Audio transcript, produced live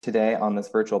Today, on this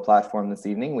virtual platform this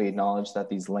evening, we acknowledge that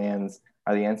these lands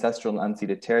are the ancestral and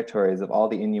unceded territories of all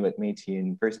the Inuit, Métis,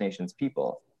 and First Nations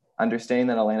people. Understanding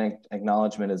that a land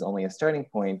acknowledgement is only a starting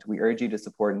point, we urge you to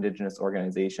support Indigenous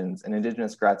organizations and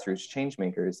Indigenous grassroots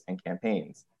changemakers and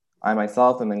campaigns. I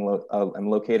myself am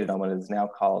located on what is now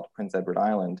called Prince Edward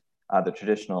Island, the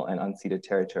traditional and unceded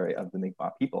territory of the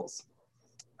Mi'kmaq peoples.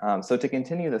 So to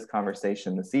continue this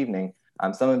conversation this evening,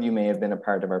 some of you may have been a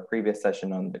part of our previous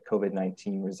session on the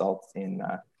COVID-19 results in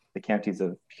the counties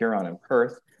of Huron and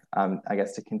Perth. I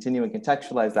guess to continue and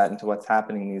contextualize that into what's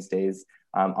happening these days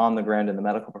on the ground in the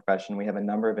medical profession, we have a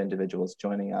number of individuals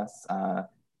joining us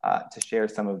to share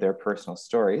some of their personal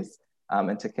stories.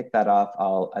 And to kick that off,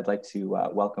 I'd like to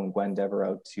welcome Gwen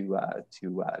Devereaux to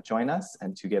join us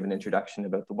and to give an introduction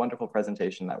about the wonderful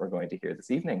presentation that we're going to hear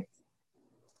this evening.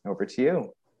 Over to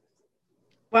you.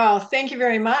 Well, thank you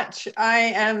very much. I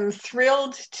am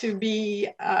thrilled to be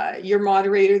your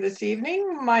moderator this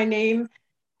evening. My name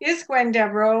is Gwen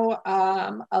Devereaux.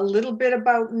 A little bit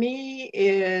about me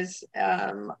is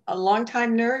a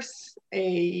longtime nurse,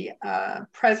 a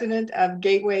president of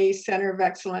Gateway Center of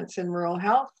Excellence in Rural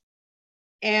Health.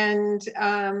 And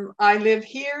I live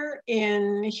here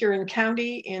in Huron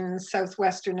County in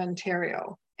southwestern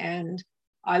Ontario. And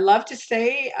I love to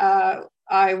say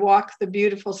I walk the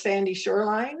beautiful sandy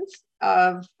shorelines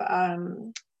of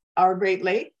our Great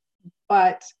Lake,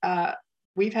 but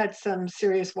we've had some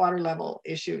serious water level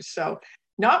issues. So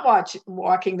not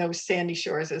walking those sandy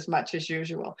shores as much as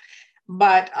usual.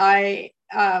 But I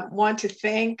want to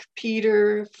thank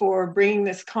Peter for bringing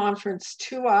this conference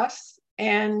to us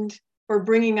and for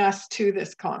bringing us to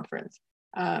this conference.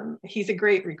 He's a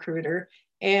great recruiter,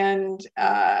 and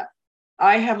I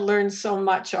have learned so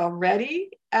much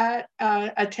already at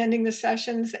attending the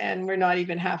sessions, and we're not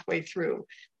even halfway through.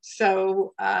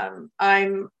 So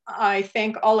I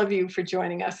thank all of you for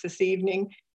joining us this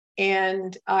evening,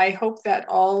 and I hope that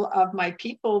all of my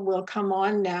people will come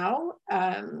on now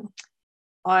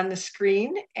on the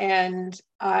screen, and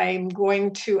I'm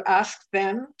going to ask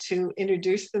them to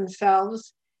introduce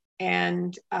themselves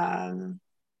and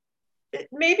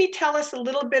maybe tell us a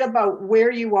little bit about where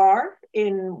you are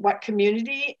in what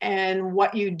community and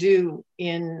what you do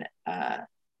in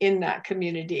that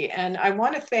community. And I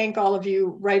want to thank all of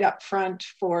you right up front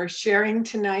for sharing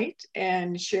tonight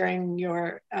and sharing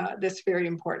your this very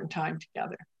important time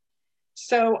together.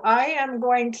 So I am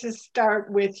going to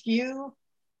start with you,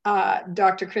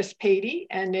 Dr. Chris Patey,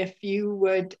 and if you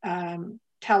would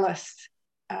tell us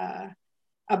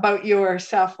about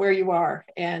yourself, where you are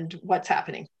and what's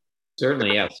happening.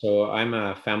 Certainly, yeah. So I'm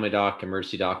a family doc,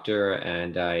 emergency doctor,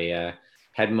 and I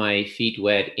had my feet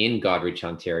wet in Goderich,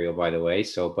 Ontario, by the way.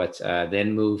 But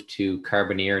then moved to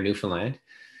Carbonear, Newfoundland.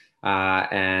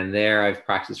 And there I've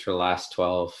practiced for the last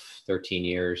 12, 13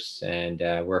 years and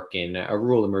work in a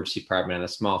rural emergency department and a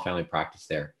small family practice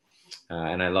there.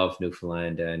 And I love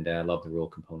Newfoundland and love the rural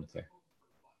component there.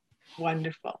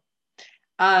 Wonderful.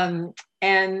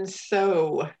 And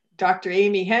so Dr.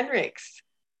 Amy Hendricks,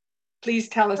 please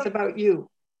tell us about you.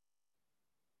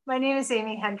 My name is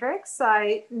Amy Hendricks.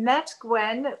 I met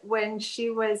Gwen when she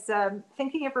was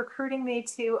thinking of recruiting me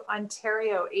to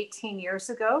Ontario 18 years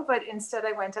ago, but instead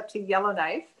I went up to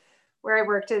Yellowknife, where I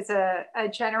worked as a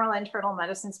general internal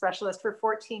medicine specialist for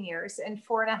 14 years. And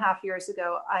 4.5 years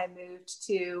ago, I moved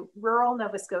to rural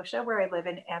Nova Scotia, where I live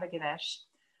in Antigonish.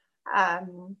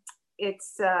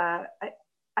 It's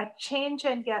a change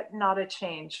and yet not a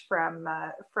change from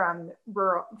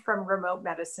remote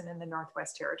medicine in the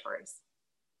Northwest Territories.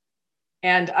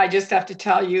 And I just have to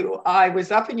tell you, I was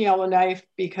up in Yellowknife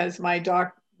because my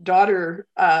daughter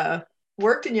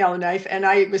worked in Yellowknife, and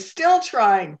I was still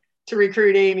trying to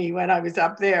recruit Amy when I was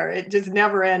up there. It just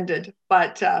never ended.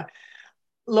 But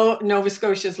Nova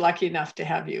Scotia is lucky enough to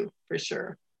have you for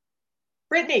sure.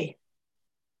 Brittany.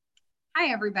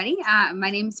 Hi, everybody. My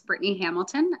name is Brittany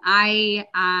Hamilton.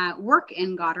 I work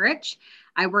in Goderich.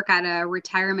 I work at a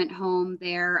retirement home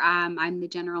there. I'm the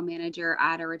general manager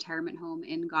at a retirement home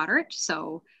in Goderich.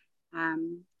 So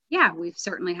yeah, we've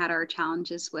certainly had our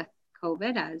challenges with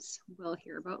COVID, as we'll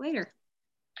hear about later.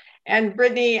 And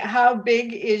Brittany, how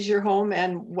big is your home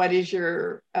and what is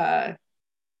your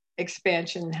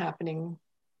expansion happening?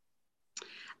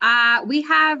 We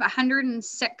have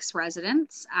 106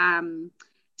 residents.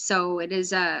 So it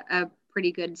is a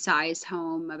pretty good sized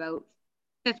home, about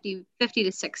 50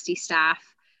 to 60 staff.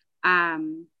 Yeah,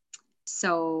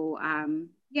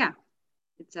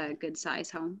 it's a good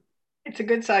size home. It's a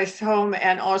good sized home.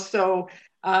 And also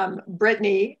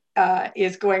Brittany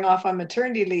is going off on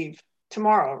maternity leave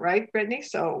tomorrow, right, Brittany?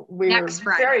 So we're next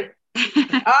Friday.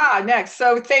 Next.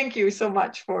 So thank you so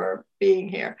much for being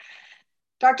here.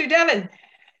 Dr. Devon.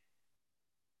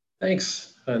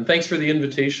 Thanks. And thanks for the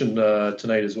invitation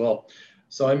tonight as well.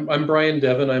 So I'm Brian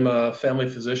Devon. I'm a family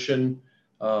physician,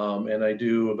 and I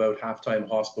do about half-time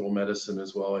hospital medicine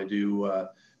as well. I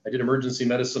did emergency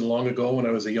medicine long ago when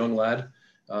I was a young lad,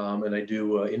 and I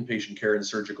do inpatient care and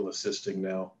surgical assisting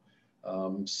now.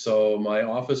 So my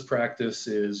office practice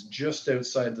is just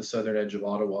outside the southern edge of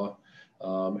Ottawa,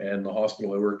 and the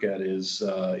hospital I work at is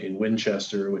in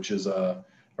Winchester, which is a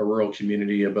rural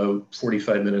community about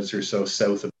 45 minutes or so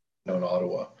south of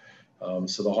Ottawa.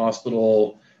 So the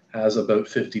hospital has about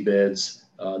 50 beds.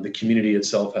 The community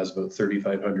itself has about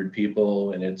 3,500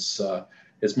 people, and it's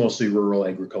mostly rural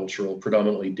agricultural,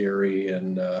 predominantly dairy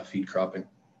and feed cropping.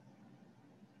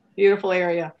 Beautiful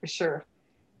area for sure,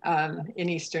 in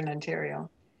Eastern Ontario.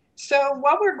 So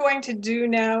what we're going to do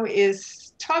now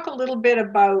is talk a little bit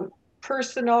about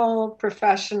personal,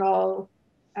 professional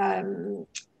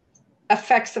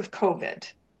effects of COVID.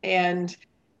 And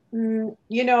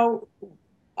you know,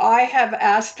 I have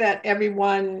asked that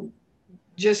everyone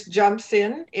just jumps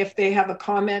in if they have a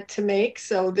comment to make.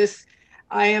 So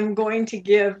I am going to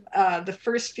give the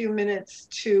first few minutes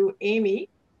to Amy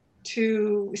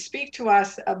to speak to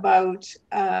us about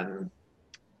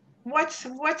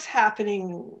what's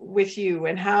happening with you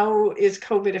and how is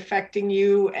COVID affecting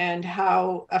you and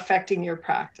how affecting your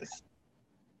practice.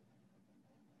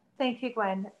 Thank you,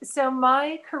 Gwen. So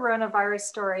my coronavirus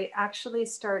story actually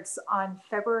starts on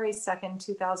February 2nd,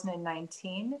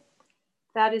 2019.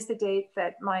 That is the date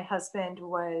that my husband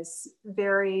was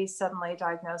very suddenly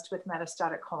diagnosed with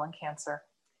metastatic colon cancer.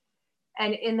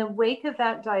 And in the wake of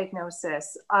that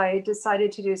diagnosis, I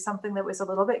decided to do something that was a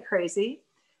little bit crazy.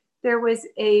 There was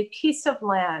a piece of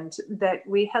land that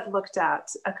we had looked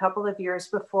at a couple of years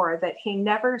before that he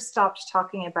never stopped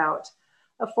talking about,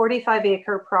 a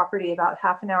 45-acre property about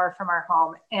half an hour from our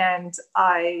home. And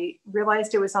I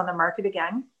realized it was on the market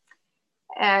again.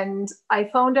 And I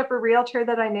phoned up a realtor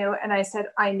that I knew and I said,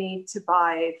 I need to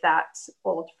buy that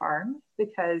old farm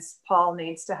because Paul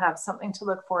needs to have something to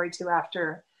look forward to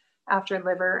after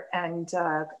liver and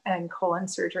colon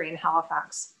surgery in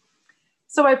Halifax.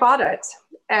 So I bought it,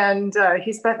 and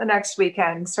he spent the next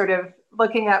weekend sort of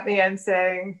looking at me and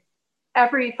saying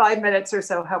every 5 minutes or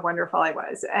so how wonderful I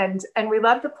was. And we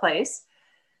loved the place.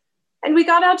 And we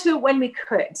got out to it when we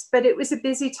could, but it was a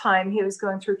busy time. He was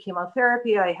going through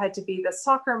chemotherapy. I had to be the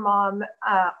soccer mom,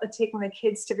 taking the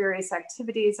kids to various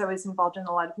activities. I was involved in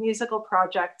a lot of musical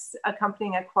projects,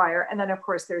 accompanying a choir. And then of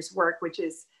course there's work, which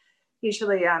is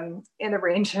usually in the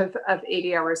range of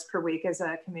 80 hours per week as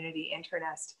a community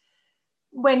internist.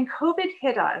 When COVID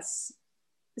hit us,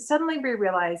 suddenly we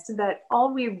realized that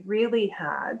all we really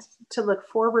had to look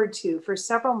forward to for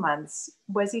several months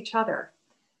was each other.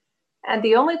 And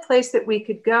the only place that we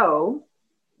could go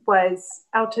was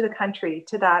out to the country,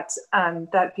 to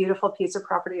that beautiful piece of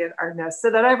property at Ardness. So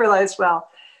then I realized, well,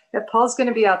 if Paul's going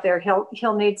to be out there,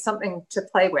 he'll need something to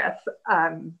play with,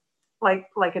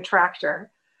 like a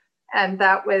tractor. And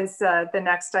that was the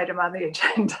next item on the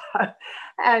agenda.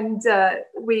 And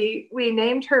we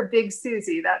named her Big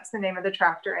Susie. That's the name of the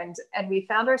tractor. And we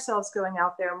found ourselves going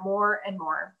out there more and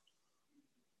more.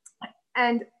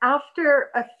 And after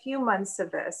a few months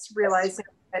of this, realizing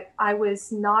that I was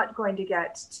not going to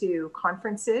get to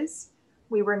conferences,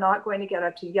 we were not going to get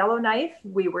up to Yellowknife,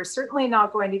 we were certainly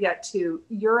not going to get to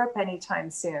Europe anytime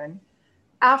soon.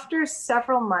 After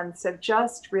several months of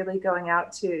just really going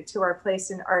out to our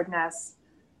place in Ardness,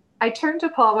 I turned to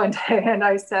Paul one day and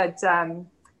I said,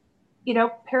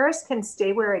 Paris can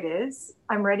stay where it is.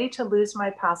 I'm ready to lose my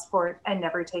passport and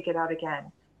never take it out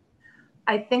again.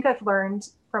 I think I've learned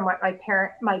from what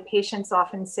my patients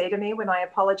often say to me when I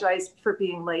apologize for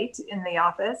being late in the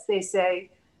office. They say,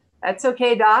 "That's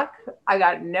okay, doc. I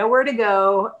got nowhere to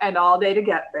go and all day to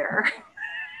get there."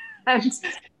 And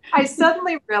I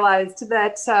suddenly realized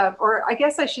that, or I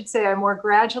guess I should say I more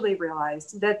gradually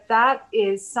realized that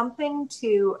is something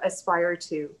to aspire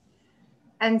to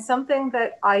and something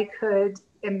that I could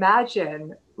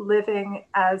imagine living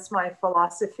as my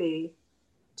philosophy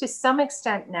to some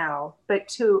extent now, but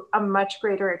to a much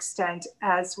greater extent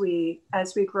as we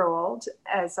grow old,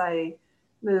 as I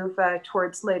move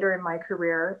towards later in my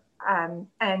career, and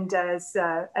as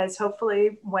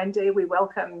hopefully one day we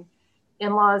welcome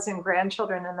in-laws and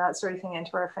grandchildren and that sort of thing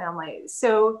into our family.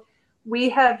 So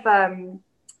we've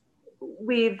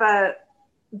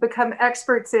become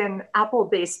experts in apple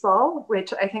baseball,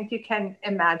 which I think you can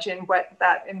imagine what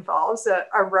that involves,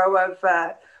 a row of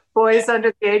boys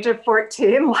under the age of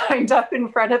 14 lined up in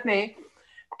front of me.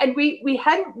 And we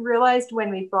hadn't realized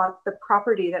when we bought the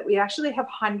property that we actually have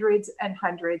hundreds and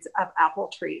hundreds of apple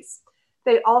trees.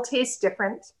 They all taste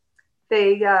different.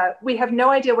 We have no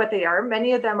idea what they are.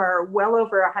 Many of them are well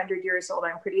over 100 years old,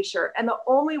 I'm pretty sure. And the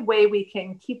only way we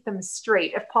can keep them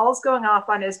straight, if Paul's going off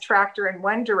on his tractor in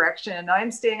one direction and I'm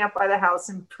staying up by the house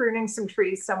and pruning some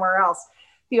trees somewhere else,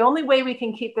 the only way we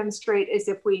can keep them straight is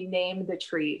if we name the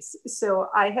trees. So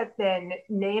I have been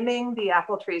naming the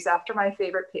apple trees after my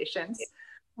favorite patients.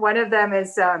 One of them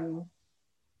is, I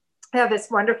have this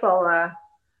wonderful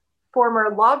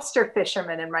former lobster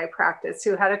fisherman in my practice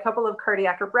who had a couple of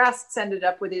cardiac arrests, ended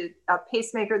up with a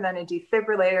pacemaker, then a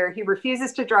defibrillator. He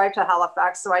refuses to drive to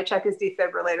Halifax, so I check his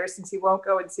defibrillator since he won't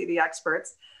go and see the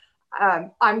experts.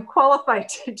 I'm qualified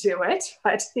to do it,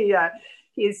 but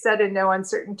he's said in no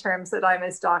uncertain terms that I'm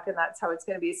his doc and that's how it's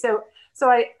going to be. So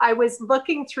I was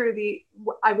looking through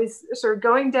I was sort of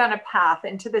going down a path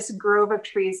into this grove of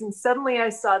trees, and suddenly I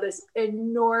saw this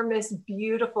enormous,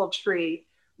 beautiful tree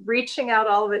reaching out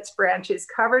all of its branches,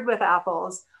 covered with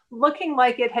apples, looking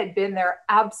like it had been there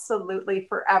absolutely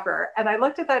forever. And I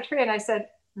looked at that tree and I said,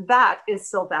 that is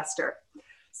Sylvester.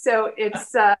 So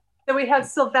it's, so we have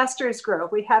Sylvester's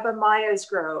Grove. We have Amaya's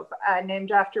Grove,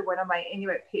 named after one of my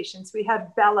Inuit patients. We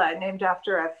have Bella, named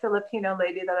after a Filipino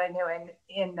lady that I knew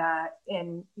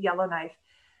in Yellowknife.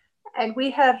 And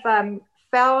we have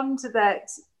found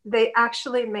that they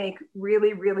actually make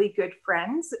really, really good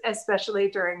friends, especially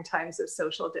during times of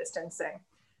social distancing.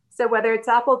 So whether it's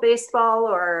apple baseball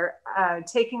or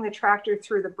taking the tractor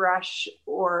through the brush,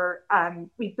 or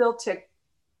we built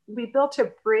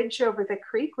a bridge over the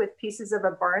creek with pieces of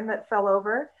a barn that fell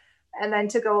over. And then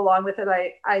to go along with it,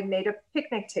 I made a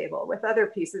picnic table with other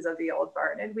pieces of the old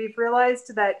barn. And we've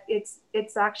realized that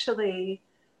it's actually,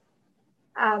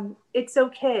 it's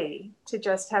okay to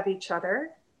just have each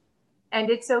other. And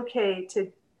it's okay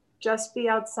to just be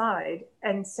outside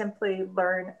and simply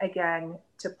learn again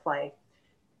to play.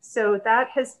 So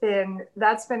that's been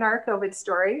our COVID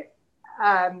story.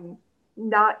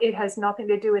 It has nothing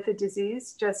to do with the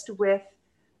disease, just with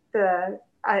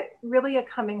really a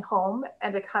coming home,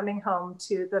 and a coming home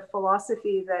to the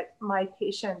philosophy that my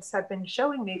patients have been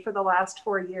showing me for the last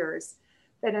 4 years,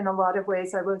 that in a lot of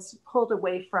ways I was pulled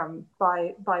away from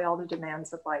by all the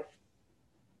demands of life.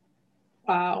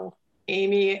 Wow.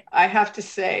 Amy, I have to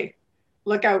say,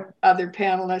 look out, other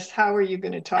panelists, how are you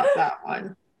going to top that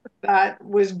one? That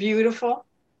was beautiful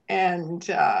and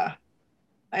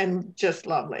just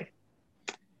lovely.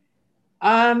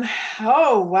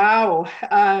 Oh, wow.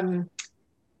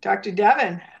 Dr.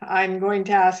 Devon, I'm going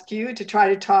to ask you to try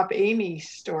to top Amy's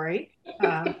story.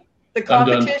 The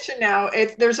competition now,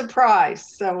 there's a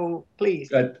prize, so please.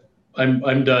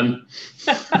 I'm done.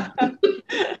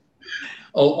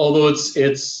 Although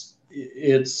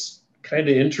it's kind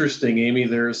of interesting, Amy.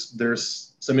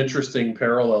 There's some interesting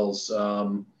parallels.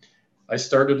 I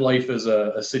started life as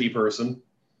a city person,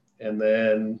 and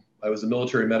then I was a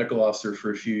military medical officer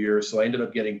for a few years, so I ended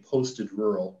up getting posted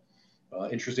rural.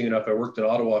 Interesting enough, I worked in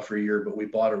Ottawa for a year, but we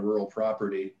bought a rural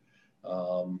property,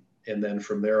 and then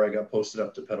from there I got posted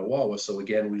up to Petawawa. So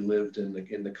again, we lived in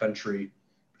the country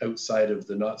outside of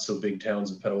the not so big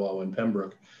towns of Petawawa and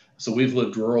Pembroke. So we've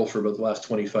lived rural for about the last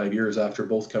 25 years after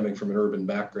both coming from an urban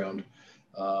background.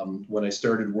 When I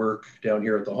started work down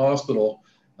here at the hospital,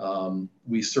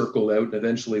 we circled out, and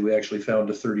eventually we actually found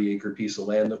a 30-acre piece of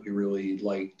land that we really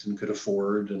liked and could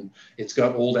afford. And it's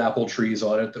got old apple trees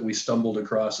on it that we stumbled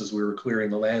across as we were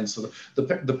clearing the land. So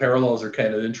the parallels are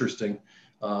kind of interesting.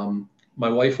 My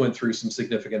wife went through some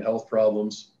significant health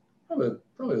problems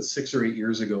probably 6 or 8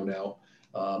 years ago now.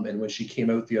 And when she came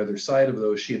out the other side of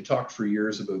those, she had talked for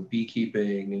years about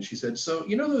beekeeping. And she said, so,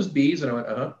 you know those bees? And I went,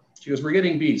 uh-huh. She goes, we're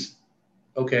getting bees.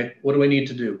 Okay, what do I need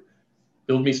to do?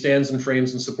 Build me stands and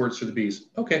frames and supports for the bees.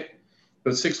 Okay.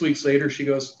 But 6 weeks later, she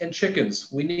goes, and chickens.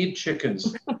 We need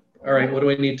chickens. All right, what do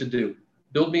I need to do?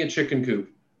 Build me a chicken coop.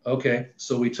 Okay.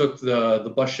 So we took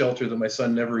the bus shelter that my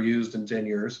son never used in 10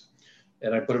 years,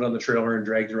 and I put it on the trailer and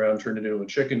dragged it around, turned it into a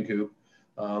chicken coop.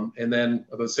 And then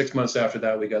about 6 months after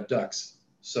that, we got ducks.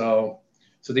 So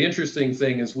the interesting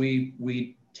thing is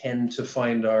we tend to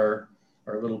find our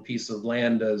little piece of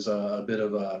land as a bit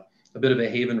of a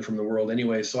haven from the world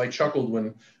anyway. So I chuckled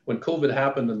when COVID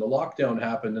happened and the lockdown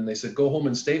happened and they said, go home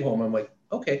and stay home. I'm like,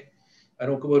 okay, I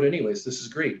don't go out anyways. This is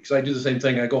great. Because I do the same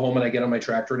thing. I go home and I get on my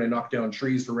tractor and I knock down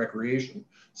trees for recreation.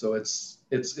 So it's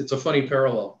a funny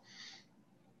parallel.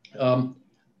 I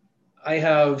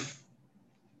have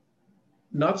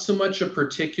not so much a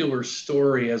particular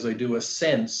story as I do a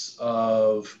sense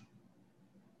of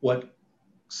what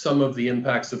some of the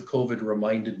impacts of COVID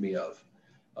reminded me of.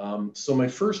 So my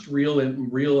first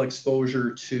real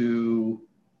exposure to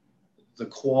the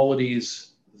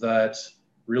qualities that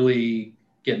really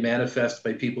get manifest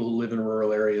by people who live in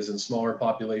rural areas and smaller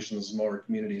populations, smaller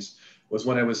communities, was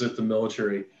when I was at the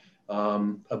military. I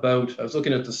was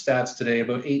looking at the stats today,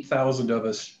 about 8,000 of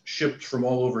us shipped from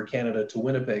all over Canada to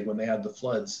Winnipeg when they had the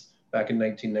floods back in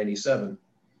 1997.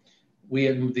 We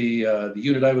had the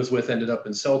unit I was with ended up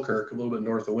in Selkirk, a little bit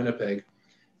north of Winnipeg.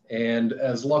 And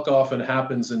as luck often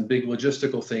happens in big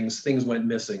logistical things, things went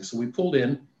missing. So we pulled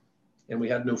in, and we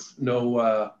had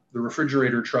the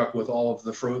refrigerator truck with all of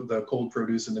the cold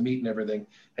produce and the meat and everything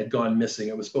had gone missing.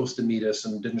 It was supposed to meet us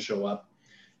and didn't show up.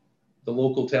 The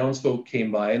local townsfolk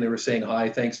came by and they were saying, "Hi,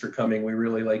 thanks for coming. We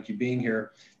really like you being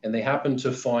here." And they happened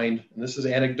to find, and this is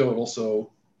anecdotal,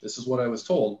 so this is what I was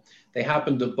told, they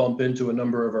happened to bump into a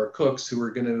number of our cooks who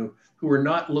were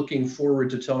not looking forward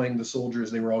to telling the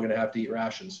soldiers they were all going to have to eat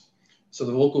rations. So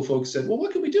the local folks said, "Well,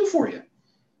 what can we do for you?"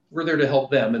 We're there to help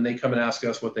them, and they come and ask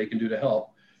us what they can do to help.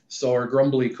 So our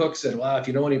grumbly cook said, "Well, if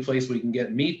you know any place we can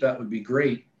get meat, that would be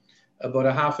great." About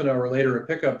a half an hour later, a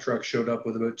pickup truck showed up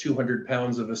with about 200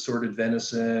 pounds of assorted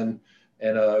venison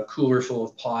and a cooler full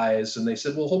of pies. And they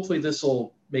said, "Well, hopefully this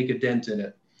will make a dent in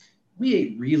it." We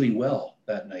ate really well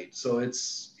that night. So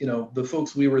it's, the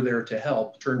folks we were there to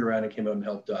help turned around and came out and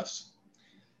helped us.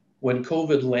 When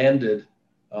COVID landed,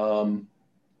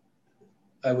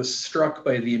 I was struck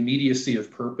by the immediacy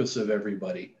of purpose of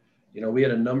everybody. We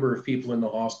had a number of people in the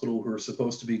hospital who were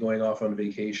supposed to be going off on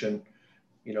vacation.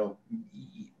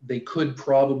 They could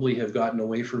probably have gotten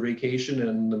away for vacation,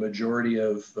 and the majority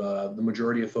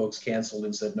of folks canceled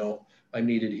and said, "No, I'm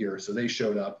needed here." So they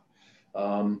showed up.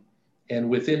 And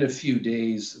within a few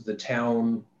days, the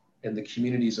town and the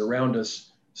communities around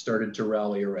us started to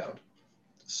rally around.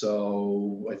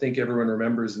 So I think everyone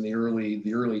remembers in the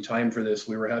early time for this,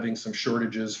 we were having some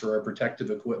shortages for our protective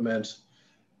equipment.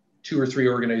 2 or 3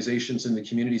 organizations in the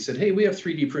community said, "Hey, we have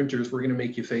 3D printers. We're going to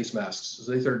make you face masks."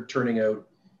 So they started turning out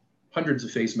hundreds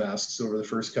of face masks over the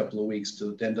first couple of weeks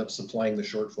to end up supplying the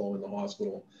shortfall in the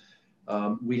hospital.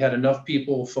 We had enough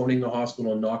people phoning the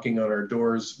hospital and knocking on our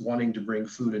doors, wanting to bring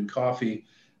food and coffee,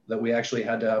 that we actually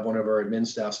had to have one of our admin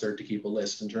staff start to keep a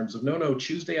list in terms of, no,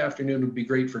 Tuesday afternoon would be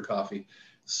great for coffee.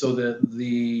 So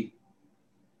that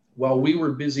while we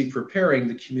were busy preparing,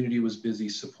 the community was busy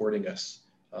supporting us,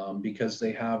 because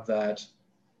they have that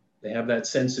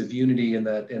sense of unity and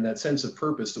that sense of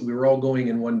purpose that we were all going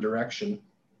in one direction.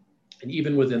 And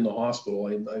even within the hospital,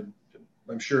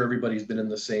 I'm sure everybody's been in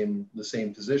the same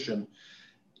position,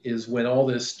 is when all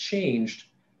this changed,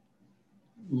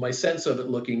 my sense of it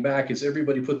looking back is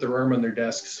everybody put their arm on their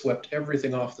desk, swept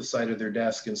everything off the side of their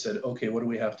desk and said, "Okay, what do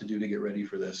we have to do to get ready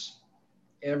for this?"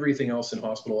 Everything else in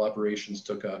hospital operations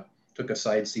took a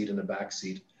side seat and a back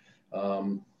seat.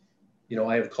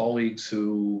 I have colleagues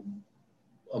who,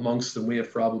 amongst them, we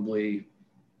have probably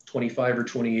 25 or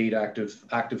 28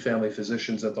 active family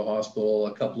physicians at the hospital,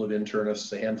 a couple of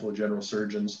internists, a handful of general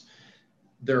surgeons.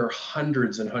 There are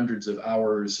hundreds and hundreds of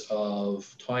hours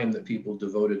of time that people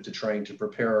devoted to trying to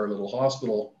prepare our little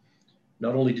hospital,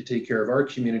 not only to take care of our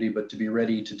community, but to be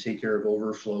ready to take care of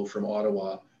overflow from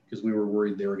Ottawa, because we were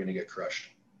worried they were going to get crushed.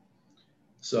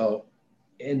 So,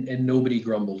 and nobody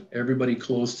grumbled. Everybody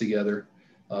closed together.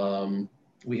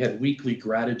 We had weekly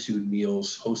gratitude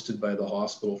meals hosted by the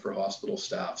hospital for hospital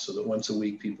staff, so that once a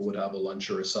week people would have a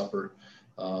lunch or a supper.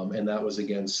 And that was,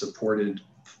 again, supported,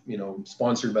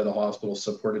 sponsored by the hospital,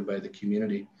 supported by the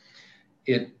community.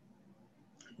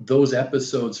 Those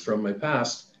episodes from my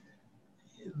past,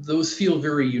 those feel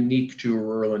very unique to a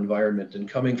rural environment. And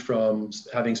coming from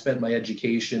having spent my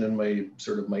education and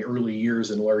my early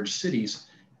years in large cities,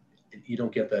 you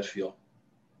don't get that feel.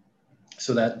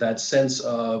 So that sense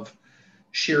of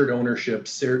shared ownership,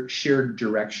 shared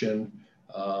direction,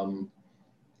 and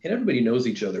everybody knows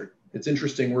each other. It's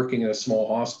interesting working in a small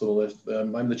hospital. If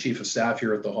I'm the chief of staff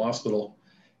here at the hospital,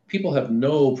 people have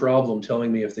no problem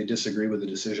telling me if they disagree with the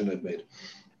decision I've made,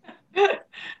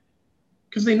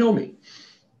 because they know me,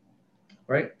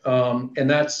 right?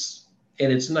 And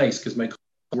it's nice, because my colleagues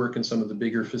who work in some of the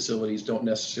bigger facilities don't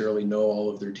necessarily know all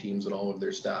of their teams and all of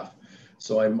their staff.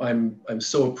 So I'm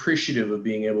so appreciative of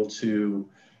being able to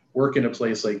work in a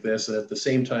place like this. And at the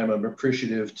same time, I'm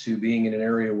appreciative to being in an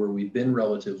area where we've been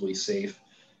relatively safe.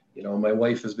 My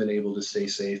wife has been able to stay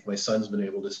safe. My son's been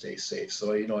able to stay safe.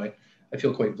 So, I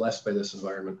feel quite blessed by this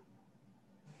environment.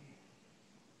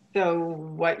 So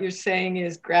what you're saying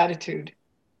is gratitude,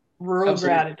 rural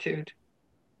Absolutely. Gratitude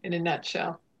in a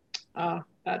nutshell. Oh,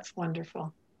 that's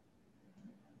wonderful.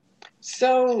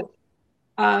 So,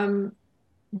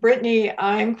 Brittany,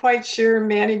 I'm quite sure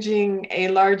managing a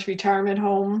large retirement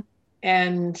home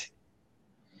and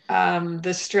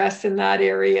the stress in that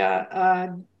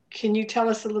area. Can you tell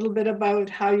us a little bit about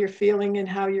how you're feeling and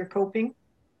how you're coping?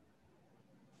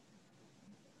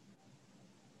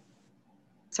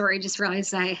 Sorry, I just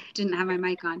realized I didn't have my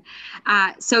mic on.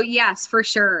 So yes, for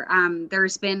sure.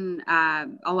 There's been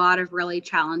a lot of really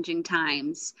challenging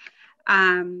times.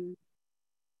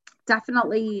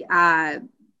 Definitely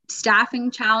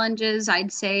staffing challenges,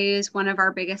 I'd say, is one of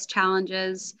our biggest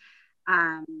challenges.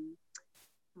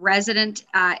 Resident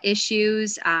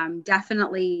issues,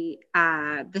 definitely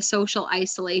the social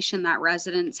isolation that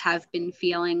residents have been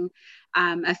feeling.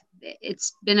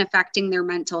 It's been affecting their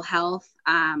mental health.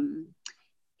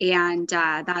 And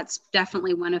that's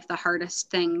definitely one of the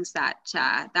hardest things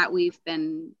that we've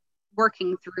been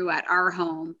working through at our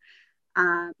home.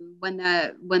 When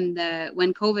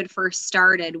COVID first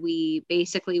started, we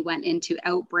basically went into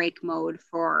outbreak mode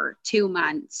for 2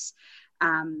 months,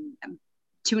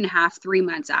 2.5, 3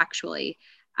 months actually,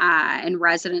 and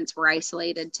residents were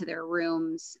isolated to their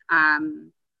rooms.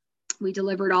 We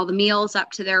delivered all the meals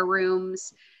up to their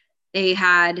rooms. They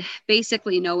had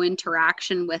basically no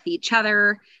interaction with each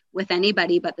other, with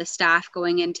anybody but the staff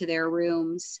going into their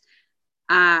rooms,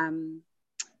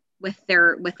 with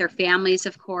their families,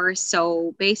 of course.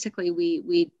 So basically,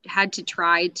 we had to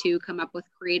try to come up with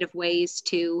creative ways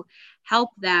to help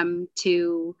them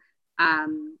to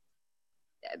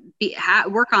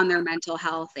work on their mental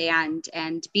health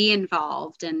and be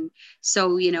involved. And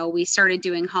so, we started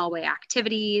doing hallway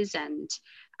activities and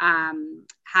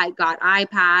had got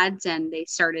iPads, and they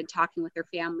started talking with their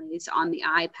families on the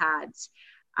iPads.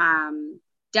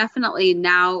 Definitely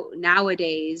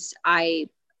nowadays, I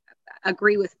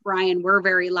agree with Brian. We're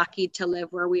very lucky to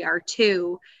live where we are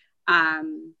too.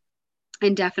 And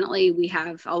definitely we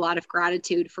have a lot of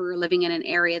gratitude for living in an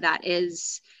area that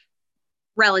is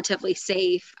relatively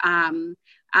safe.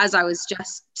 As I was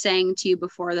just saying to you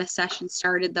before the session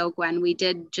started, though, Gwen, we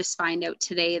did just find out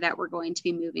today that we're going to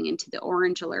be moving into the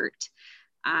orange alert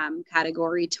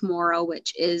category tomorrow,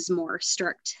 which is more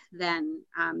strict than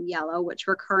yellow, which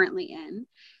we're currently in.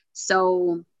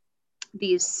 So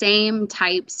these same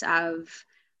types of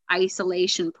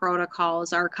isolation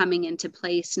protocols are coming into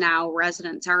place now.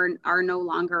 Residents are no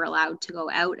longer allowed to go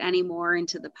out anymore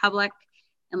into the public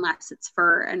unless it's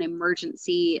for an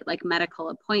emergency, like medical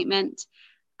appointment.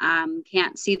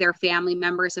 Can't see their family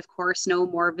members, of course, no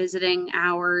more visiting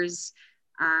hours,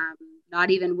 not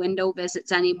even window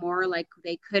visits anymore like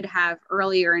they could have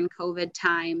earlier in COVID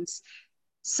times.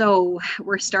 So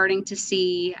we're starting to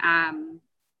see,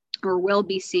 or will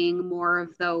be seeing, more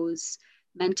of those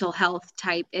mental health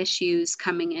type issues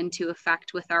coming into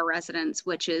effect with our residents,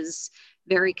 which is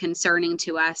very concerning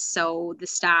to us. So the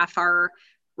staff are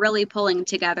really pulling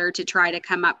together to try to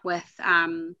come up with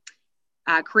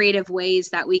creative ways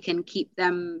that we can keep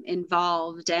them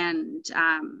involved and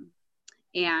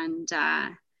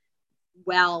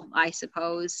well, I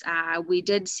suppose. We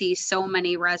did see so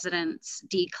many residents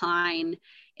decline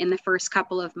in the first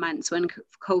couple of months when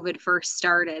COVID first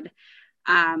started.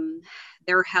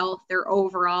 Their health, their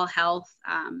overall health,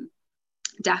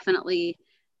 definitely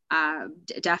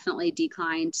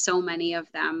declined, so many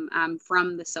of them,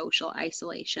 from the social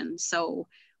isolation. So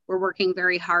we're working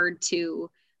very hard to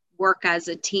work as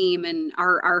a team and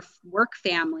our work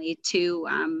family to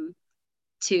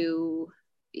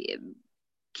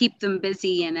keep them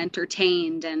busy and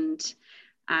entertained, and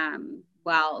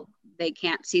while they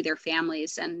can't see their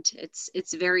families, and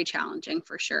it's very challenging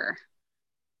for sure.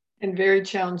 And very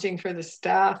challenging for the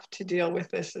staff to deal with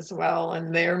this as well.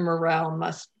 And their morale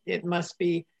must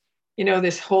be,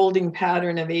 this holding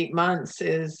pattern of 8 months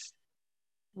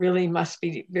must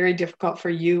be very difficult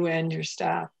for you and your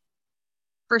staff.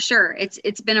 For sure.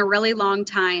 It's been a really long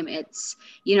time. It's,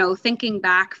 thinking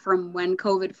back from when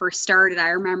COVID first started, I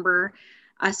remember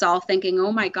us all thinking,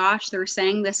 oh my gosh, they're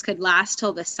saying this could last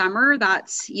till the summer.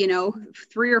 That's,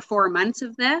 3 or 4 months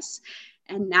of this.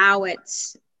 And now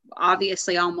it's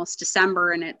obviously almost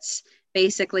December, and it's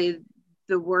basically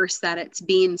the worst that it's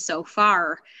been so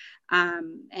far.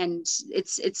 And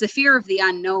it's the fear of the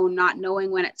unknown, not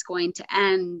knowing when it's going to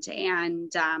end.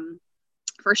 And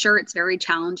for sure, it's very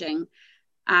challenging.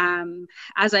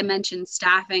 As I mentioned,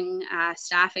 staffing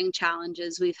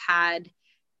challenges. We've had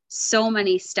so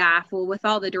many staff. Well, with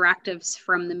all the directives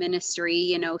from the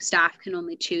ministry, staff can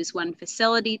only choose one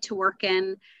facility to work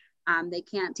in. They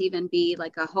can't even be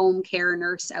like a home care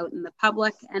nurse out in the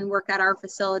public and work at our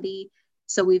facility.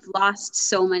 So we've lost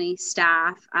so many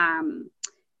staff.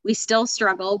 We still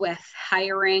struggle with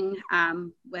hiring,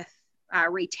 with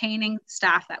retaining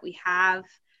staff that we have.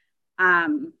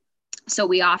 So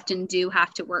we often do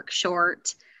have to work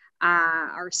short.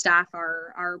 Our staff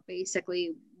are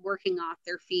basically working off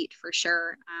their feet for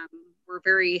sure. We're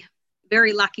very,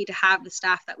 very lucky to have the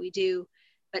staff that we do,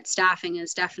 but staffing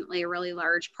is definitely a really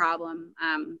large problem.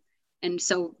 And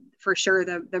so for sure,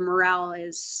 the morale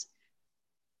is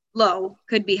low,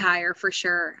 could be higher for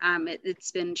sure.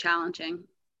 It's been challenging.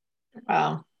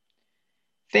 Wow.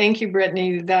 Thank you,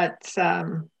 Brittany. That's,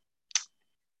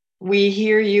 we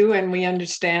hear you and we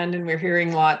understand, and we're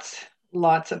hearing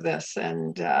lots of this.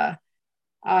 And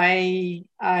I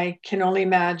can only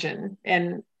imagine.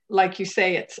 And like you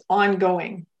say, it's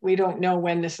ongoing. We don't know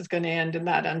when this is going to end, and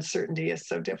that uncertainty is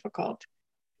so difficult.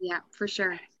 Yeah, for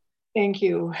sure. Thank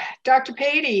you. Dr.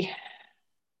 Patey.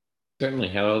 Certainly.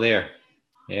 Hello there.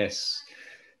 Yes.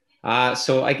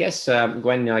 So I guess,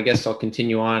 Gwen, I guess I'll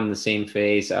continue on in the same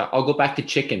phase. I'll go back to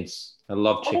chickens. I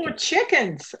love chickens. Oh,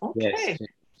 chickens. Okay. Yes,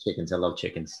 chickens. I love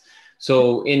chickens.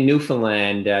 So in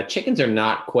Newfoundland, chickens are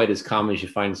not quite as common as you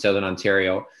find in Southern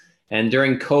Ontario. And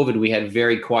during COVID, we had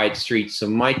very quiet streets. So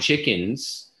my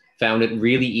chickens found it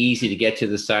really easy to get to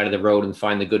the side of the road and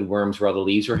find the good worms where all the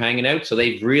leaves were hanging out. So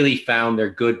they've really found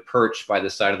their good perch by the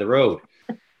side of the road.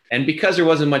 And because there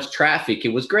wasn't much traffic,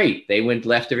 it was great. They went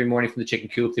left every morning from the chicken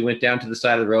coop. They went down to the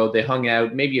side of the road. They hung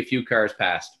out. Maybe a few cars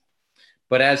passed.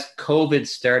 But as COVID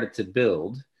started to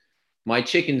build, my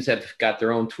chickens have got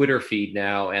their own Twitter feed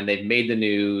now, and they've made the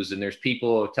news. And there's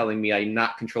people telling me I'm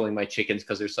not controlling my chickens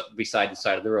because they're beside the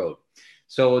side of the road.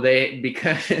 So in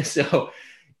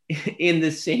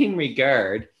the same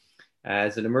regard,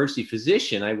 as an emergency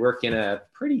physician, I work in a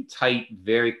pretty tight,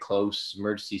 very close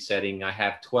emergency setting. I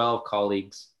have 12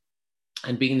 colleagues.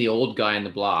 And being the old guy in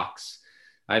the blocks,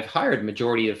 I've hired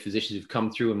majority of physicians who've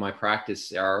come through in my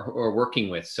practice or working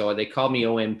with. So they call me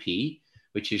OMP,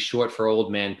 which is short for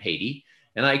Old Man Patey.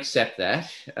 And I accept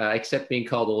that. I accept being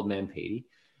called Old Man Patey.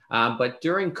 But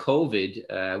during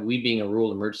COVID, we being a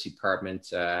rural emergency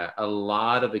department, a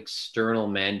lot of external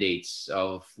mandates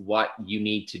of what you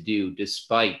need to do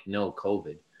despite no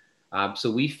COVID. So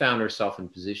we found ourselves in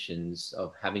positions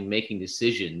of making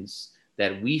decisions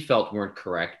that we felt weren't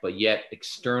correct, but yet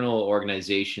external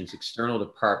organizations, external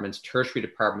departments, tertiary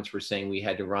departments were saying we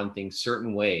had to run things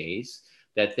certain ways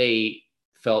that they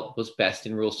felt was best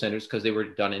in rural centers because they were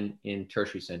done in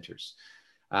tertiary centers.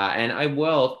 And I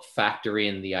will factor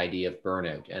in the idea of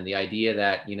burnout and the idea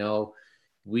that,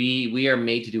 we are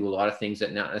made to do a lot of things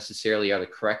that not necessarily are the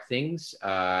correct things.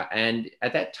 And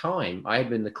at that time, I had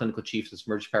been the clinical chief of this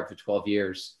emergency department for 12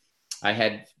 years. I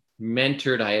had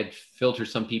filtered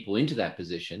some people into that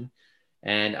position.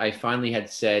 And I finally had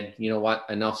said, you know what,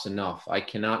 enough's enough. I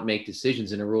cannot make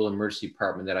decisions in a rural emergency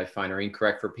department that I find are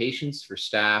incorrect for patients, for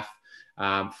staff,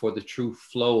 for the true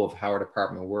flow of how our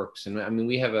department works. And I mean,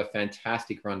 we have a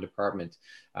fantastic run department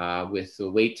with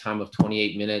a wait time of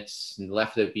 28 minutes and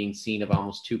left of it being seen of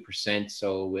almost 2%.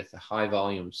 So with high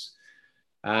volumes.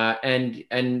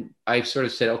 And I've sort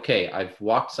of said, okay, I've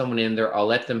walked someone in there. I'll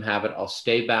let them have it. I'll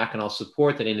stay back and I'll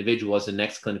support that individual as the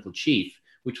next clinical chief,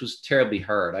 which was terribly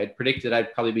hard. I'd predicted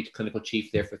I'd probably be clinical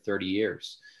chief there for 30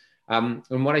 years. And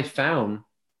what I found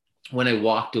when I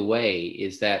walked away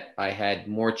is that I had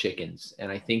more chickens.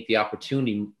 And I think the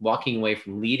opportunity walking away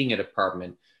from leading a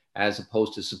department as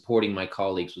opposed to supporting my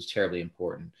colleagues was terribly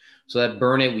important. So that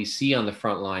burnout we see on the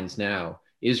front lines now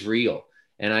is real.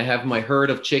 And I have my herd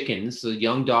of chickens, the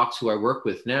young docs who I work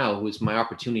with now, who is my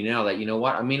opportunity now that, you know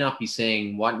what, I may not be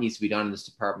saying what needs to be done in this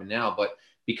department now, but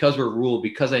because we're rural,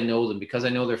 because I know them, because I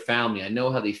know their family, I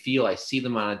know how they feel, I see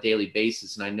them on a daily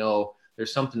basis, and I know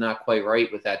there's something not quite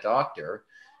right with that doctor.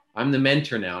 I'm the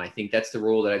mentor now. And I think that's the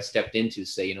role that I've stepped into,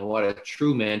 say, you know what, a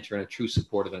true mentor and a true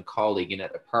supportive and colleague in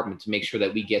that department to make sure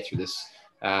that we get through this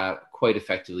quite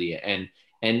effectively.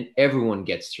 And everyone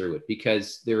gets through it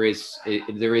because there is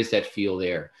that feel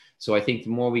there. So I think the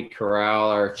more we corral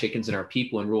our chickens and our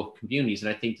people in rural communities,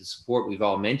 and I think the support we've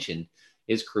all mentioned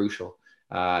is crucial.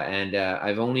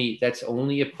 That's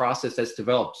only a process that's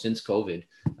developed since COVID.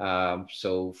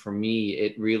 So for me,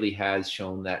 it really has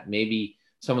shown that maybe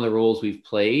some of the roles we've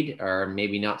played are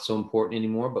maybe not so important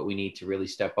anymore, but we need to really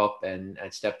step up and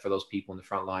step for those people in the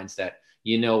front lines that,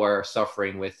 are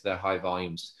suffering with high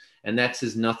volumes. And that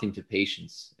says nothing to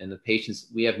patients. And the patients,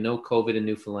 we have no COVID in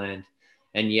Newfoundland,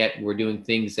 and yet we're doing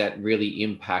things that really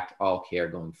impact all care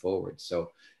going forward.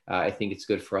 So I think it's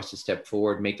good for us to step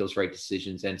forward, make those right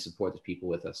decisions, and support the people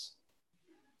with us.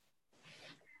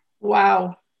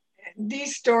 Wow.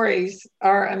 These stories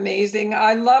are amazing.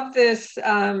 I love this.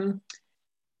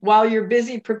 While you're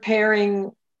busy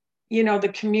preparing,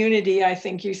 the community, I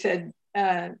think you said,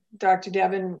 Dr.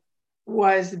 Devon,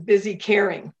 was busy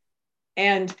caring.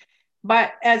 And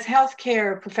But as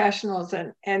healthcare professionals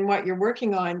and what you're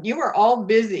working on, you are all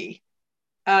busy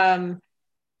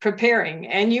preparing,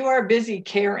 and you are busy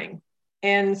caring.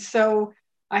 And so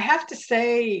I have to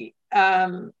say,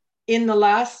 in the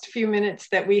last few minutes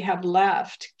that we have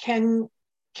left, can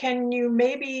you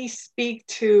maybe speak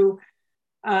to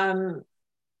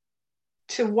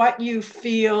what you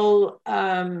feel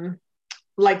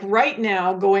like right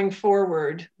now going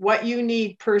forward, what you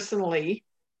need personally,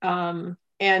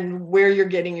 and where you're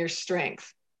getting your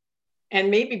strength? And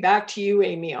maybe back to you,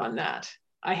 Amy, on that.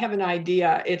 I have an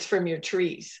idea. It's from your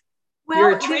trees. Well,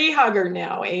 you're a tree hugger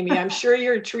now, Amy. I'm sure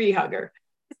you're a tree hugger.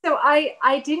 So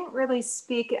I didn't really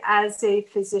speak as a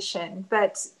physician,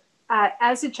 but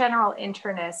as a general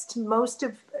internist,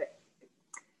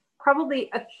 probably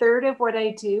a third of what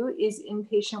I do is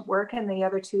inpatient work, and the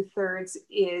other 2/3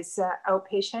 is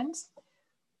outpatient.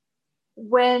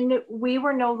 When we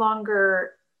were no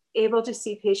longer able to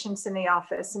see patients in the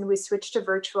office and we switched to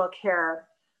virtual care,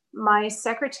 my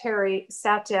secretary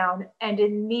sat down and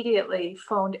immediately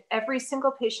phoned every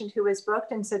single patient who was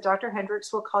booked and said, Dr.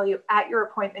 Hendricks will call you at your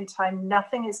appointment time.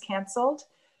 Nothing is canceled.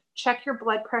 Check your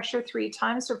blood pressure 3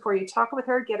 times before you talk with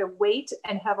her, get a weight,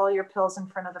 and have all your pills in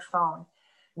front of the phone.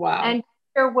 Wow. And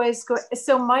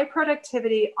so my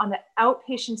productivity on the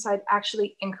outpatient side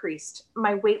actually increased.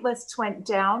 My wait lists went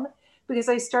down because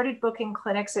I started booking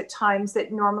clinics at times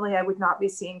that normally I would not be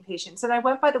seeing patients. And I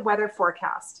went by the weather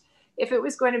forecast. If it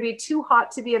was going to be too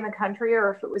hot to be in the country,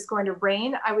 or if it was going to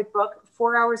rain, I would book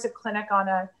 4 hours of clinic on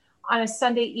a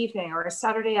Sunday evening or a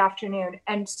Saturday afternoon,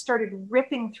 and started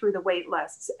ripping through the wait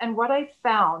lists. And what I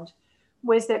found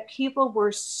was that people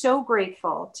were so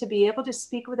grateful to be able to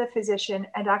speak with a physician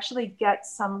and actually get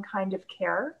some kind of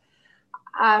care.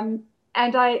 And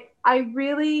I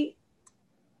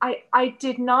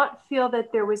did not feel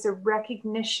that there was a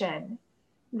recognition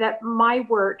that my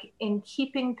work in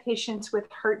keeping patients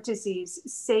with heart disease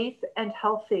safe and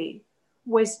healthy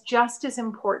was just as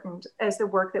important as the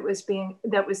work that was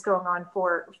going on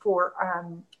for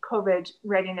COVID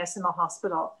readiness in the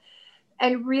hospital.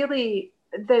 And really,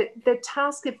 the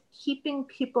task of keeping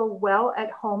people well at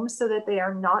home so that they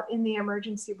are not in the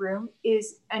emergency room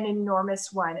is an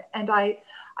enormous one. And I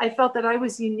felt that I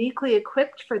was uniquely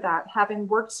equipped for that, having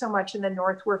worked so much in the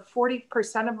North, where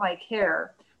 40% of my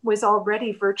care was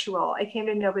already virtual. I came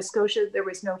to Nova Scotia, there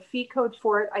was no fee code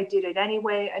for it. I did it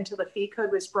anyway until the fee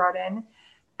code was brought in.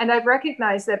 And I've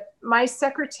recognized that my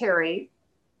secretary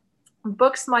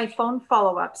books my phone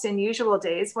follow-ups in usual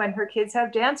days when her kids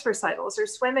have dance recitals or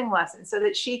swimming lessons, so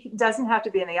that she doesn't have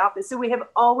to be in the office. So we have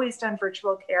always done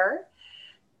virtual care.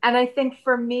 And I think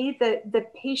for me, the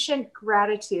patient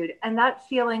gratitude and that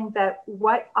feeling that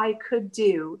what I could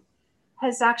do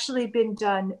has actually been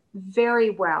done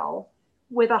very well,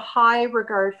 with a high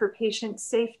regard for patient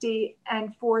safety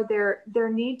and for their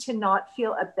need to not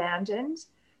feel abandoned.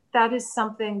 That is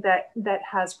something that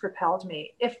has propelled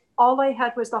me. If all I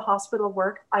had was the hospital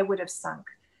work, I would have sunk.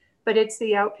 But it's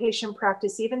the outpatient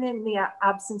practice, even in the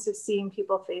absence of seeing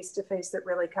people face to face, that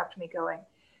really kept me going.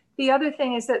 The other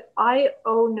thing is that I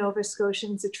owe Nova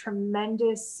Scotians a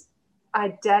tremendous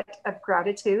debt of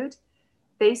gratitude.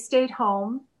 They stayed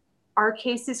home. Our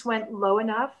cases went low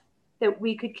enough that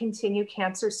we could continue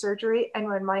cancer surgery. And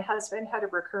when my husband had a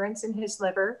recurrence in his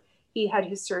liver, he had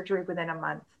his surgery within a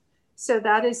month. So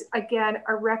that is, again,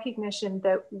 a recognition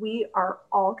that we are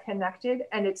all connected.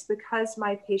 And it's because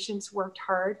my patients worked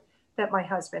hard that my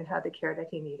husband had the care that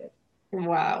he needed.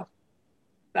 Wow.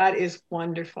 That is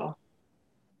wonderful.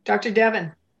 Dr.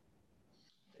 Devon.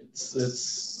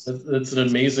 It's an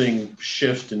amazing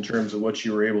shift in terms of what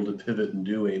you were able to pivot and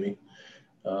do, Amy.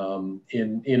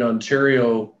 In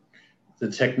Ontario, the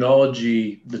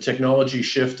technology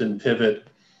shift and pivot,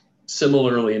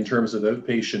 similarly in terms of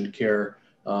outpatient care,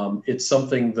 it's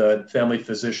something that family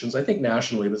physicians, I think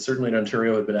nationally, but certainly in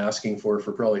Ontario, have been asking for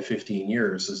probably 15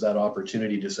 years, is that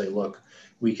opportunity to say, look,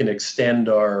 we can extend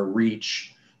our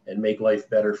reach and make life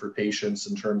better for patients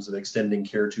in terms of extending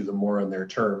care to them more on their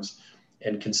terms.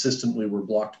 And consistently were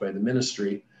blocked by the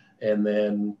ministry. And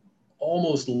then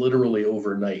almost literally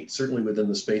overnight, certainly within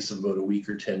the space of about a week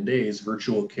or 10 days,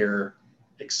 virtual care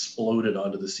exploded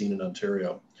onto the scene in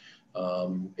Ontario.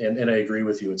 And I agree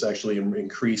with you, it's actually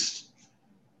increased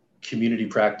community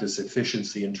practice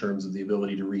efficiency in terms of the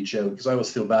ability to reach out. Because I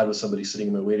always feel bad with somebody sitting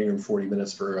in my waiting room 40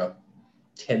 minutes for a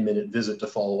 10-minute visit to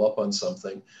follow up on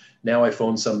something. Now I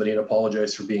phone somebody and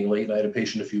apologize for being late. And I had a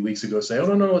patient a few weeks ago say,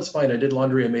 oh, no, it's fine. I did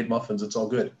laundry, I made muffins, it's all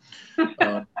good.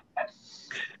 I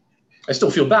still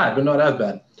feel bad, but not as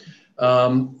bad.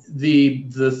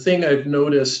 The thing I've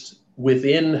noticed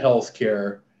within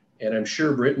healthcare, and I'm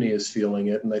sure Brittany is feeling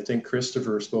it, and I think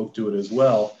Christopher spoke to it as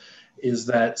well, is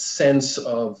that sense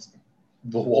of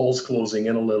the walls closing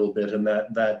in a little bit, and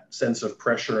that sense of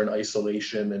pressure and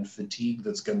isolation and fatigue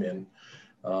that's come in.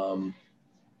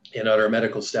 And at our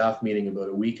medical staff meeting about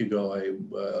a week ago,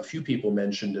 a few people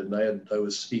mentioned it, and I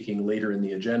was speaking later in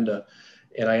the agenda,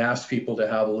 and I asked people to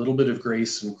have a little bit of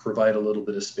grace and provide a little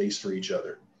bit of space for each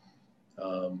other.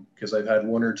 Because I've had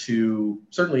one or two,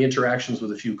 certainly interactions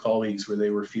with a few colleagues where they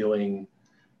were feeling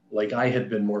like I had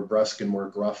been more brusque and more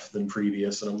gruff than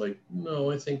previous. And I'm like,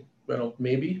 no, I think, well,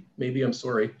 maybe I'm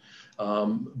sorry.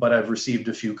 But I've received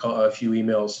a few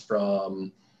emails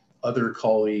from other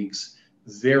colleagues,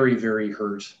 very, very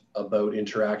hurt about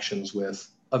interactions with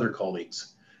other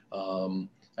colleagues.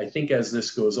 I think as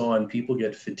this goes on, people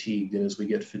get fatigued, and as we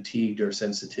get fatigued, our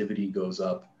sensitivity goes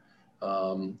up.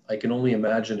 I can only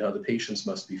imagine how the patients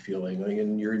must be feeling. I mean,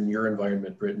 in your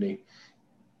environment, Brittany,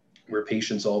 where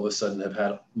patients all of a sudden have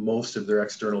had most of their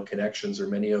external connections, or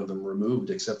many of them, removed,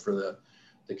 except for the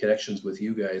connections with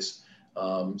you guys.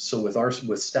 So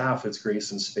with staff, it's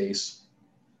grace and space.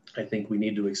 I think we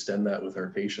need to extend that with our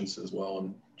patients as well,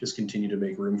 and just continue to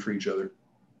make room for each other.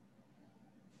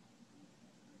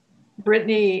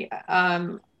 Brittany,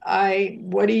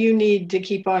 what do you need to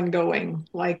keep on going?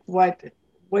 Like, what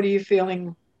are you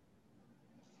feeling?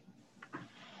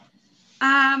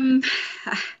 I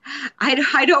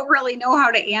don't really know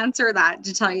how to answer that,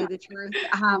 to tell you the truth.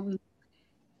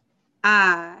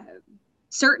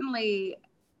 Certainly,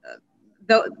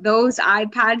 those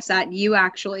iPads that you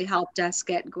actually helped us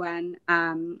get, Gwen,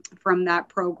 from that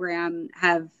program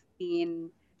have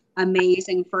been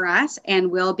amazing for us,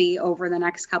 and will be over the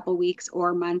next couple weeks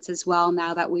or months as well,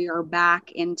 now that we are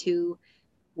back into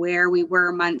where we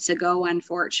were months ago,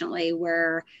 unfortunately,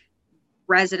 where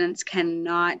residents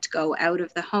cannot go out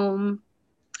of the home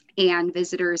and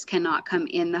visitors cannot come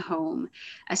in the home.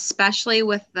 Especially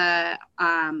with the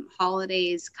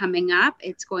holidays coming up,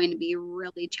 it's going to be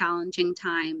really challenging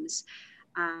times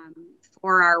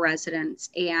for our residents.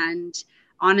 And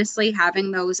honestly,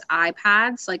 having those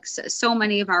iPads, like so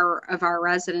many of our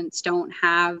residents don't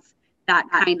have that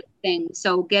kind of thing.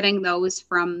 So getting those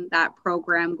from that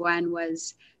program, Gwen,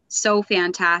 was so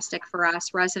fantastic for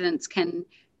us. Residents can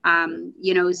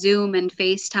Zoom and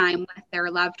FaceTime with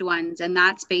their loved ones. And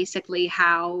that's basically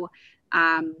how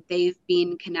they've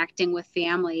been connecting with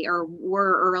family, or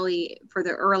were for the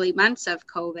early months of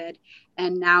COVID.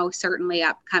 And now certainly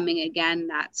upcoming again,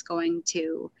 that's going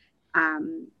to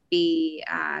be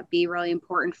really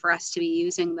important for us to be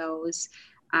using those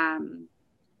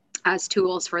as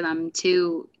tools for them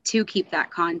to keep that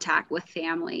contact with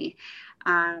family.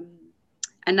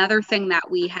 Another thing that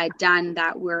we had done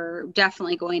that we're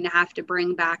definitely going to have to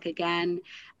bring back again,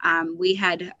 we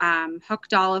had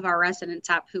hooked all of our residents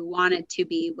up who wanted to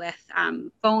be with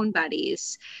phone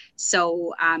buddies.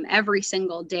 So every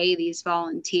single day, these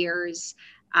volunteers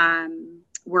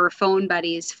were phone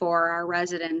buddies for our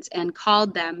residents, and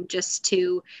called them just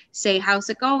to say, how's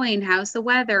it going? How's the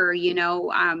weather?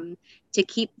 To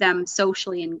keep them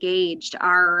socially engaged.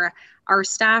 Our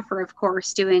staff are, of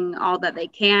course, doing all that they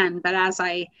can. But as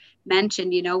I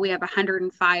mentioned, we have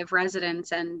 105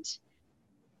 residents and,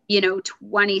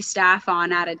 20 staff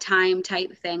on at a time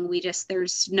type thing.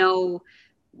 There's no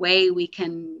way we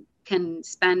can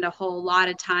spend a whole lot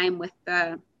of time with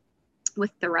the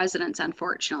residents,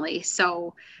 unfortunately.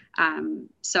 So the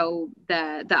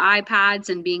iPads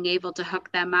and being able to hook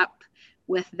them up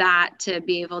with that to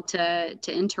be able to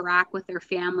interact with their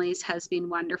families has been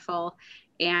wonderful.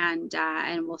 And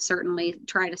we'll certainly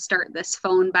try to start this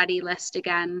phone buddy list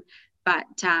again. But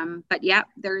yeah,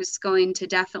 there's going to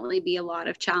definitely be a lot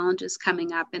of challenges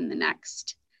coming up in the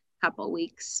next couple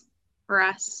weeks for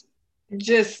us.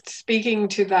 Just speaking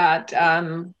to that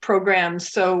program,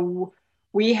 so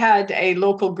we had a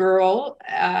local girl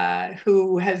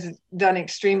who has done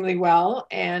extremely well.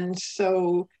 And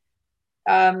so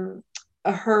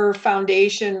her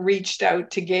foundation reached out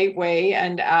to Gateway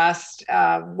and asked,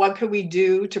 what could we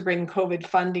do to bring COVID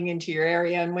funding into your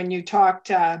area? And when you talked,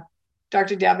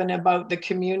 Dr. Devin, about the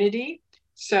community,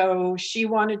 so she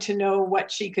wanted to know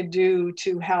what she could do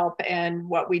to help. And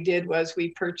what we did was we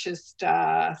purchased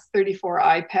 34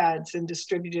 iPads and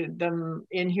distributed them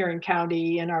in Huron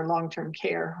County in our long-term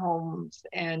care homes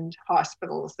and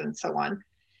hospitals and so on.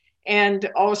 And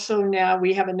also now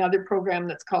we have another program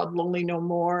that's called Lonely No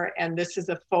More. And this is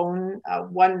a phone,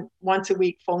 once a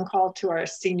week phone call to our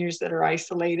seniors that are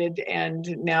isolated. And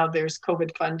now there's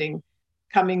COVID funding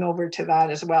coming over to that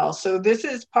as well. So this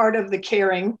is part of the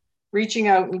caring, reaching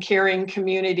out and caring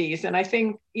communities. And I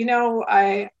think,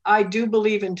 I do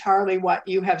believe entirely what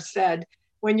you have said,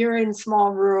 when you're in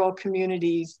small rural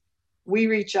communities, we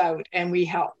reach out and we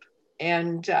help.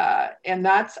 And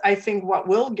that's, I think, what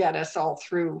will get us all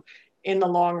through in the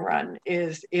long run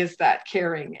is that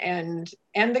caring and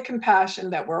the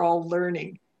compassion that we're all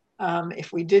learning.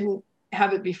 If we didn't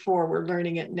have it before, we're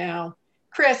learning it now.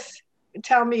 Chris,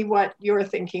 tell me what you're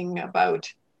thinking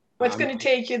about. What's going to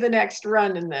take you the next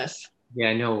run in this?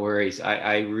 Yeah, no worries.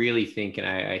 I really think, and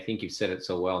I think you've said it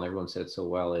so well, and everyone said it so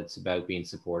well, it's about being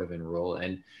supportive and rural.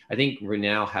 And I think we're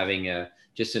now having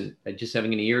just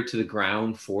having an ear to the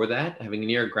ground for that, having an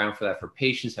ear to the ground for that for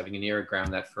patients, having an ear to the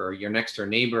ground that for your next door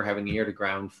neighbor, having an ear to the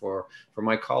ground for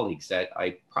my colleagues that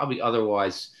I probably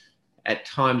otherwise at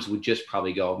times would just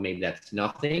probably go, maybe that's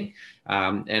nothing.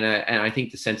 And I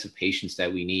think the sense of patience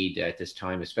that we need at this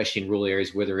time, especially in rural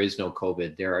areas where there is no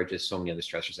COVID, there are just so many other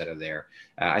stressors that are there.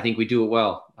 I think we do it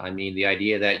well. I mean, the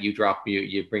idea that you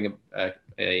bring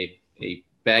a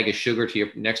bag of sugar to your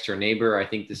next door neighbor, I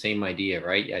think the same idea,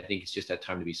 right? I think it's just that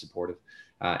time to be supportive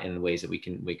in the ways that we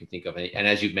can think of. And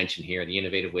as you've mentioned here, the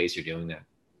innovative ways you're doing that.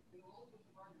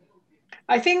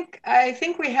 I think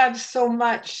we have so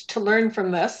much to learn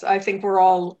from this. I think we're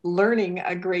all learning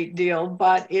a great deal,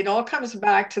 but it all comes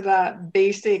back to that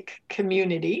basic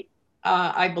community,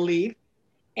 I believe,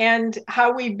 and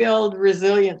how we build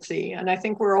resiliency. And I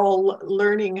think we're all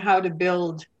learning how to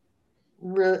build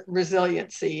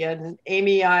resiliency. And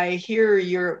Amy, I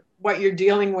hear what you're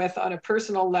dealing with on a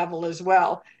personal level as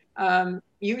well.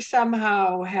 You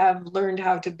somehow have learned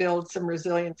how to build some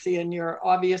resiliency, and you're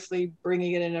obviously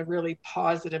bringing it in a really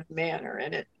positive manner.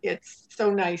 And it's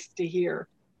so nice to hear.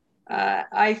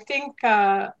 I think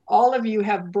all of you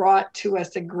have brought to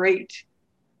us a great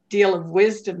deal of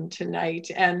wisdom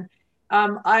tonight. And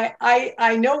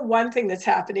I know one thing that's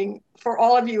happening for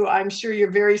all of you. I'm sure you're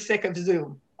very sick of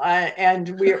Zoom,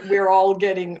 and we're all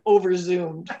getting over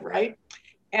Zoomed, right?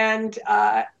 And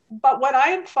but what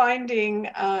I'm finding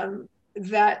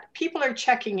that people are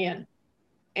checking in.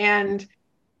 And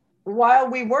while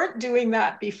we weren't doing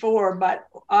that before, but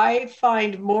I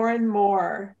find more and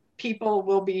more people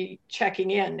will be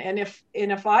checking in. And if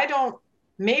I don't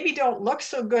look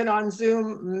so good on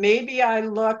Zoom, maybe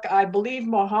I believe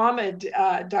Mohammed,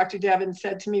 Dr. Devin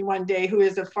said to me one day, who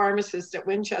is a pharmacist at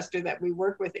Winchester that we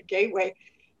work with at Gateway,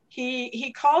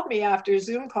 he called me after a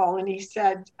Zoom call and he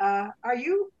said, are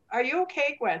you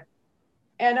okay, Gwen?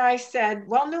 And I said,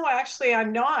 well, no, actually,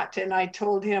 I'm not. And I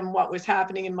told him what was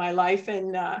happening in my life.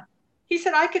 And he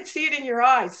said, I could see it in your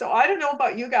eyes. So I don't know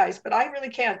about you guys, but I really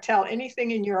can't tell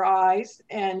anything in your eyes.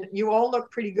 And you all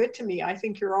look pretty good to me. I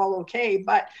think you're all okay.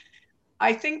 But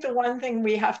I think the one thing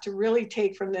we have to really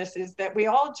take from this is that we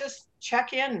all just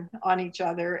check in on each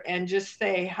other and just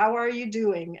say, how are you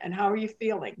doing? And how are you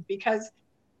feeling? Because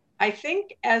I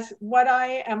think as what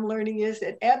I am learning is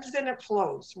it ebbs and it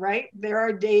flows, right? There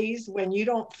are days when you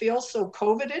don't feel so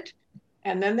COVIDed,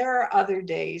 and then there are other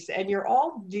days, and you're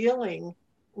all dealing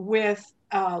with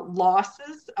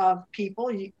losses of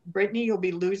people. Brittany, you'll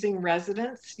be losing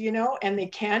residents, and they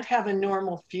can't have a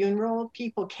normal funeral.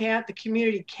 The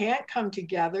community can't come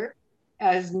together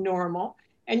as normal.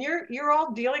 And you're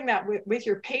all dealing that with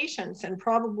your patients and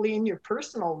probably in your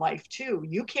personal life too.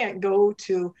 You can't go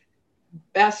to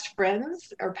best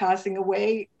friends are passing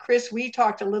away. Chris, we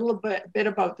talked a little bit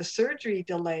about the surgery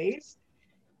delays.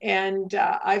 And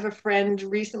I have a friend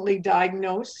recently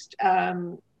diagnosed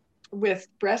with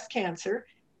breast cancer,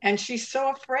 and she's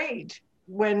so afraid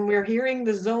when we're hearing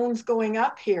the zones going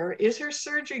up here. Is her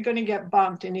surgery going to get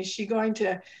bumped? And is she going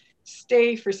to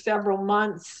stay for several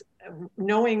months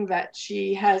knowing that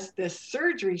she has this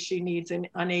surgery she needs and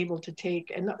unable to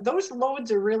take? And those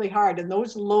loads are really hard, and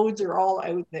those loads are all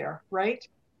out there, right?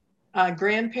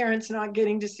 Grandparents not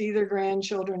getting to see their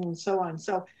grandchildren and so on.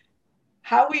 So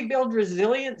how we build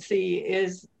resiliency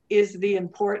is the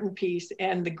important piece,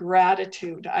 and the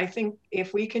gratitude. I think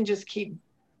if we can just keep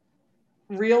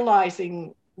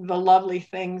realizing the lovely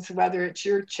things, whether it's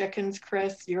your chickens,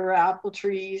 Chris, your apple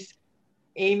trees,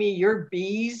 Amy, your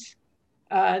bees,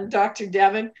 Dr.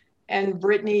 Devin, and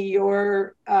Brittany,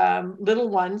 your little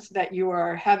ones that you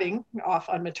are having off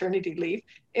on maternity leave,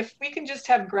 if we can just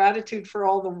have gratitude for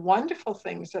all the wonderful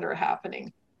things that are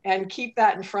happening and keep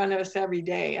that in front of us every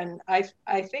day. And I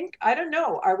think, I don't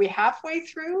know, are we halfway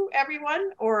through,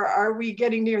 everyone, or are we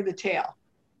getting near the tail?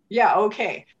 Yeah,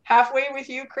 okay. Halfway with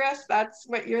you, Chris? That's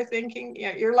what you're thinking?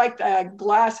 Yeah, you're like the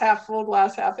glass half full,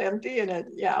 glass half empty, and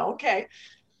yeah, okay.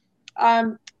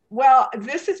 Well,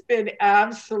 this has been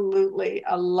absolutely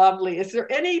lovely. Is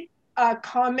there any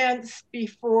comments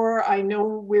before? I know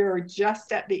we're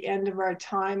just at the end of our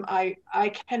time.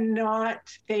 I cannot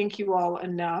thank you all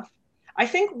enough. I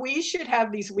think we should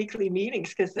have these weekly meetings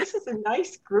because this is a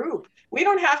nice group. We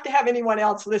don't have to have anyone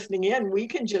else listening in. We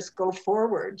can just go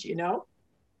forward, you know?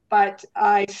 But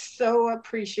I so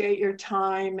appreciate your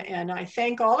time, and I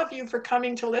thank all of you for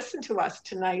coming to listen to us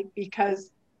tonight,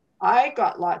 because I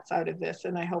got lots out of this,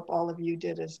 and I hope all of you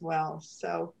did as well.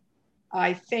 So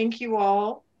I thank you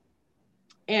all,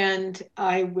 and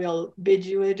I will bid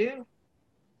you adieu.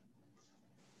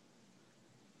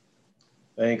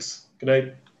 Thanks. Good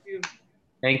night.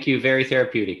 Thank you. Very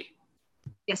therapeutic.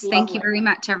 Yes, Lovely. thank you very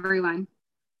much, everyone.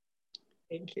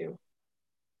 Thank you.